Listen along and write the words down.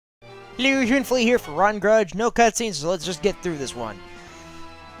Hello, HumanFlea here for Rotten Grudge. No cutscenes, so let's just get through this one.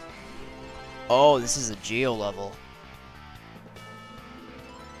 Oh, this is a geo level.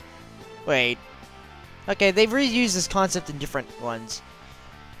 Wait. Okay, they've reused this concept in different ones.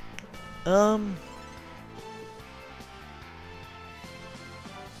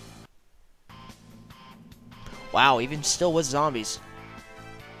 Wow, even still with zombies.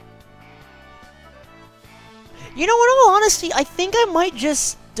 You know what, in all honesty, I think I might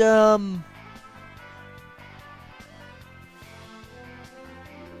just, yeah,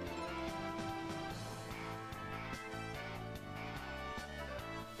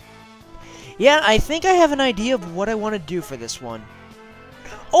 I think I have an idea of what I want to do for this one.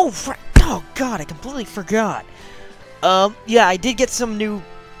 Oh, oh god, I completely forgot. Yeah, I did get some new...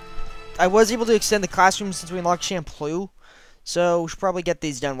 I was able to extend the classroom since we unlocked Shampoo, so we should probably get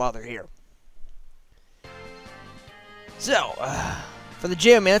these done while they're here. So, for the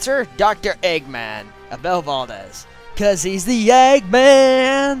Geomancer, Dr. Eggman, Abel Valdez. 'Cause he's the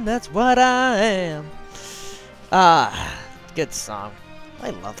Eggman, that's what I am. Good song.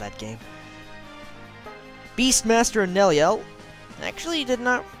 I love that game. Beastmaster and Neliel. Actually, did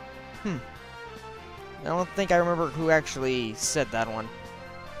not... I don't think I remember who actually said that one.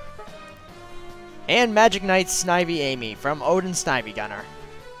 And Magic Knight Snivy Amy from Odin Snivy Gunner.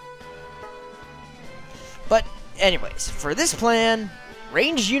 But, anyways, for this plan,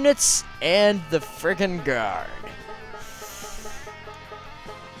 ranged units and the frickin' guard.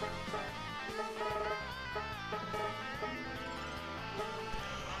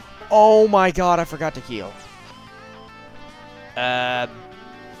 Oh my god, I forgot to heal.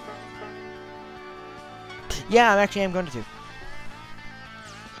 Yeah, I'm going to.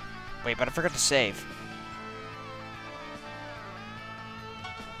 Wait, but I forgot to save.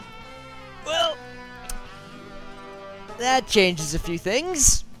 Well, that changes a few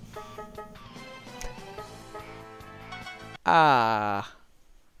things. Oh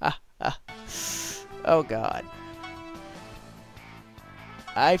god.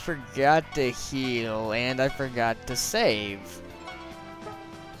 I forgot to heal, and I forgot to save.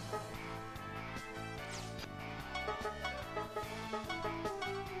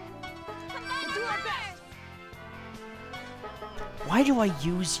 Why do I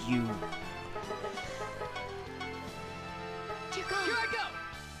use you? Here I go.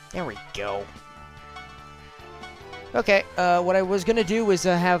 There we go. Okay, what I was gonna do was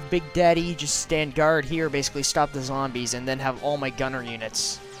have Big Daddy just stand guard here, basically stop the zombies, and then have all my gunner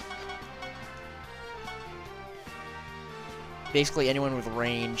units. Basically anyone with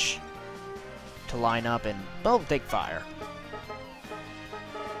range to line up and, well, take fire.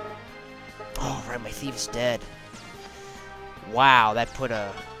 Oh, right, my thief's dead. Wow, that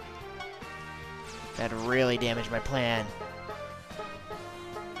really damaged my plan.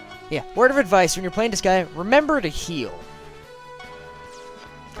 Yeah, word of advice, when you're playing Disgaea, remember to heal.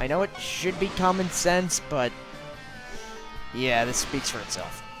 I know it should be common sense, but... yeah, this speaks for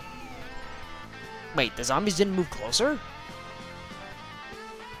itself. Wait, the zombies didn't move closer?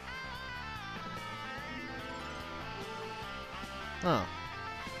 Huh.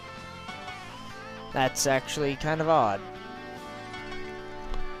 That's actually kind of odd.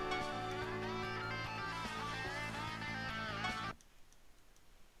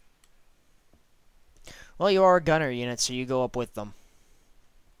 Well, you are a gunner unit, so you go up with them.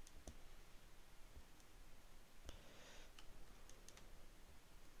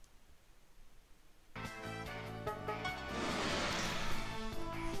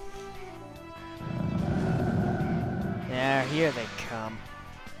 Yeah, here they come.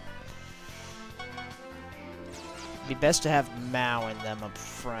 Be best to have Mao in them up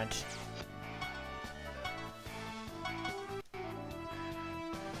front.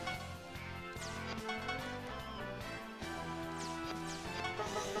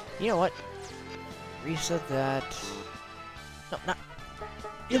 You know what? Reset that. No, not.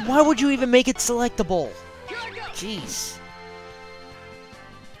 Why would you even make it selectable? Jeez.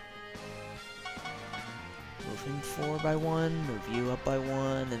 Move him 4 by 1, move you up by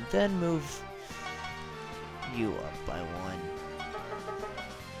 1, and then move you up by 1.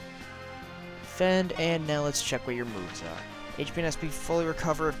 Defend, and now let's check what your moves are. HP and SP fully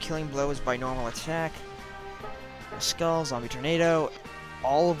recover if killing blows by normal attack. Skull, Zombie Tornado,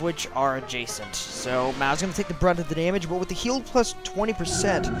 all of which are adjacent. So Mao's going to take the brunt of the damage, but with the heal plus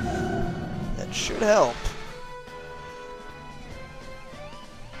 20%, that should help.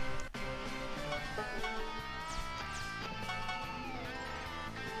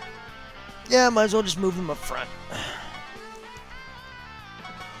 Yeah, might as well just move them up front.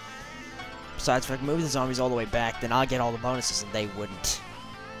 Besides, if I can move the zombies all the way back, then I'll get all the bonuses and they wouldn't.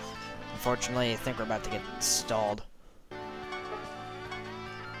 unfortunately. I think we're about to get stalled.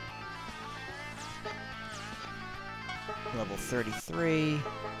 Level 33.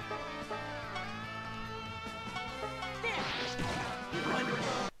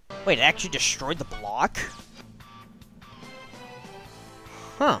 Wait, it actually destroyed the block?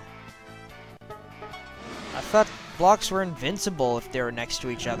 Huh. I thought blocks were invincible if they were next to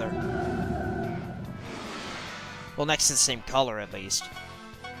each other. Well, next to the same color, at least.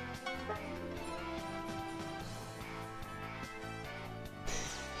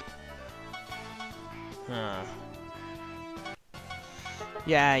 Huh.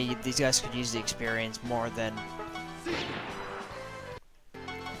 Yeah, these guys could use the experience more than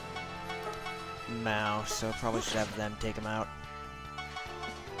Mouse, so probably should have them take him out.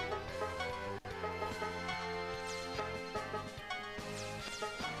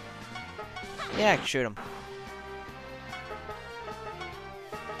 Yeah, I can shoot him.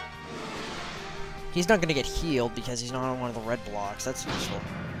 He's not gonna get healed because he's not on one of the red blocks. That's useful.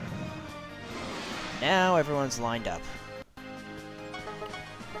 Now everyone's lined up.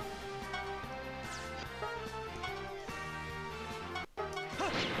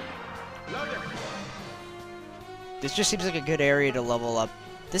 This just seems like a good area to level up.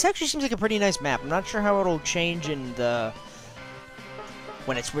 This actually seems like a pretty nice map. I'm not sure how it'll change in the...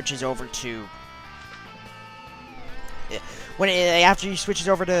 when it switches over to... when after you switches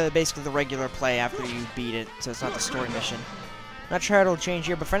over to basically the regular play after you beat it, so it's not the story mission. Not sure how it'll change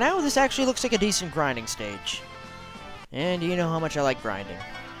here, but for now, this actually looks like a decent grinding stage. And you know how much I like grinding.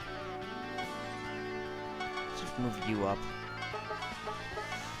 Let's just move you up.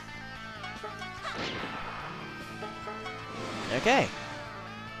 Okay.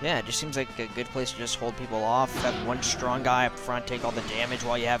 Yeah, it just seems like a good place to just hold people off. Have one strong guy up front take all the damage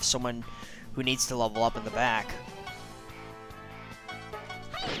while you have someone who needs to level up in the back.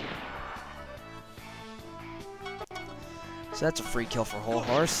 So that's a free kill for Whole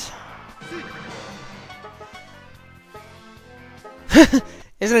Horse.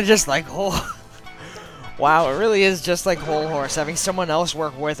 Isn't it just like Whole... Wow, it really is just like Whole Horse, having someone else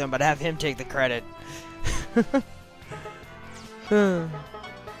work with him, but have him take the credit.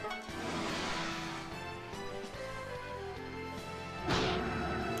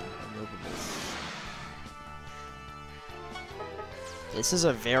 This is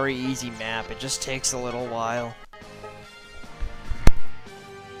a very easy map, it just takes a little while.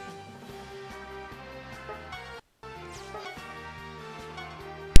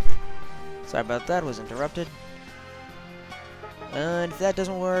 Sorry about that, was interrupted. And if that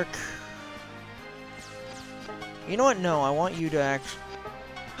doesn't work... You know what? No, I want you to actually...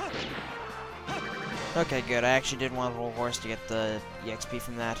 Okay, good. I actually did want Whole Horse to get the EXP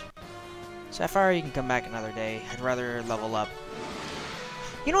from that. Sapphire, you can come back another day. I'd rather level up.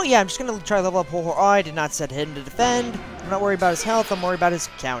 You know what? Yeah, I'm just gonna try to level up Whole Horse. Oh, I did not set him to defend. I'm not worried about his health. I'm worried about his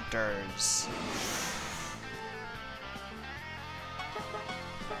counters.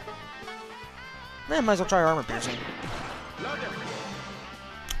 Might as well try armor piercing.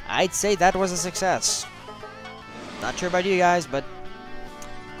 I'd say that was a success. Not sure about you guys, but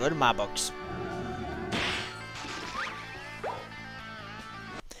good in my books.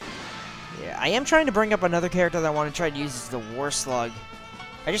 Yeah, I am trying to bring up another character that I want to try to use as the War Slug.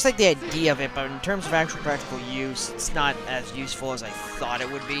 I just like the idea of it, but in terms of actual practical use, it's not as useful as I thought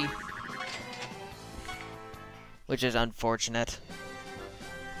it would be. Which is unfortunate.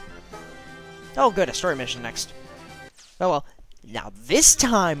 Oh good, a story mission next. Oh well. Now this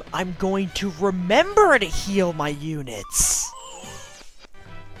time, I'm going to remember to heal my units.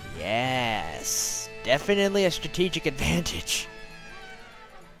 Yes. Definitely a strategic advantage.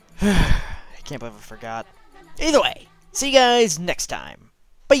 I can't believe I forgot. Either way, see you guys next time.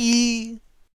 Bye!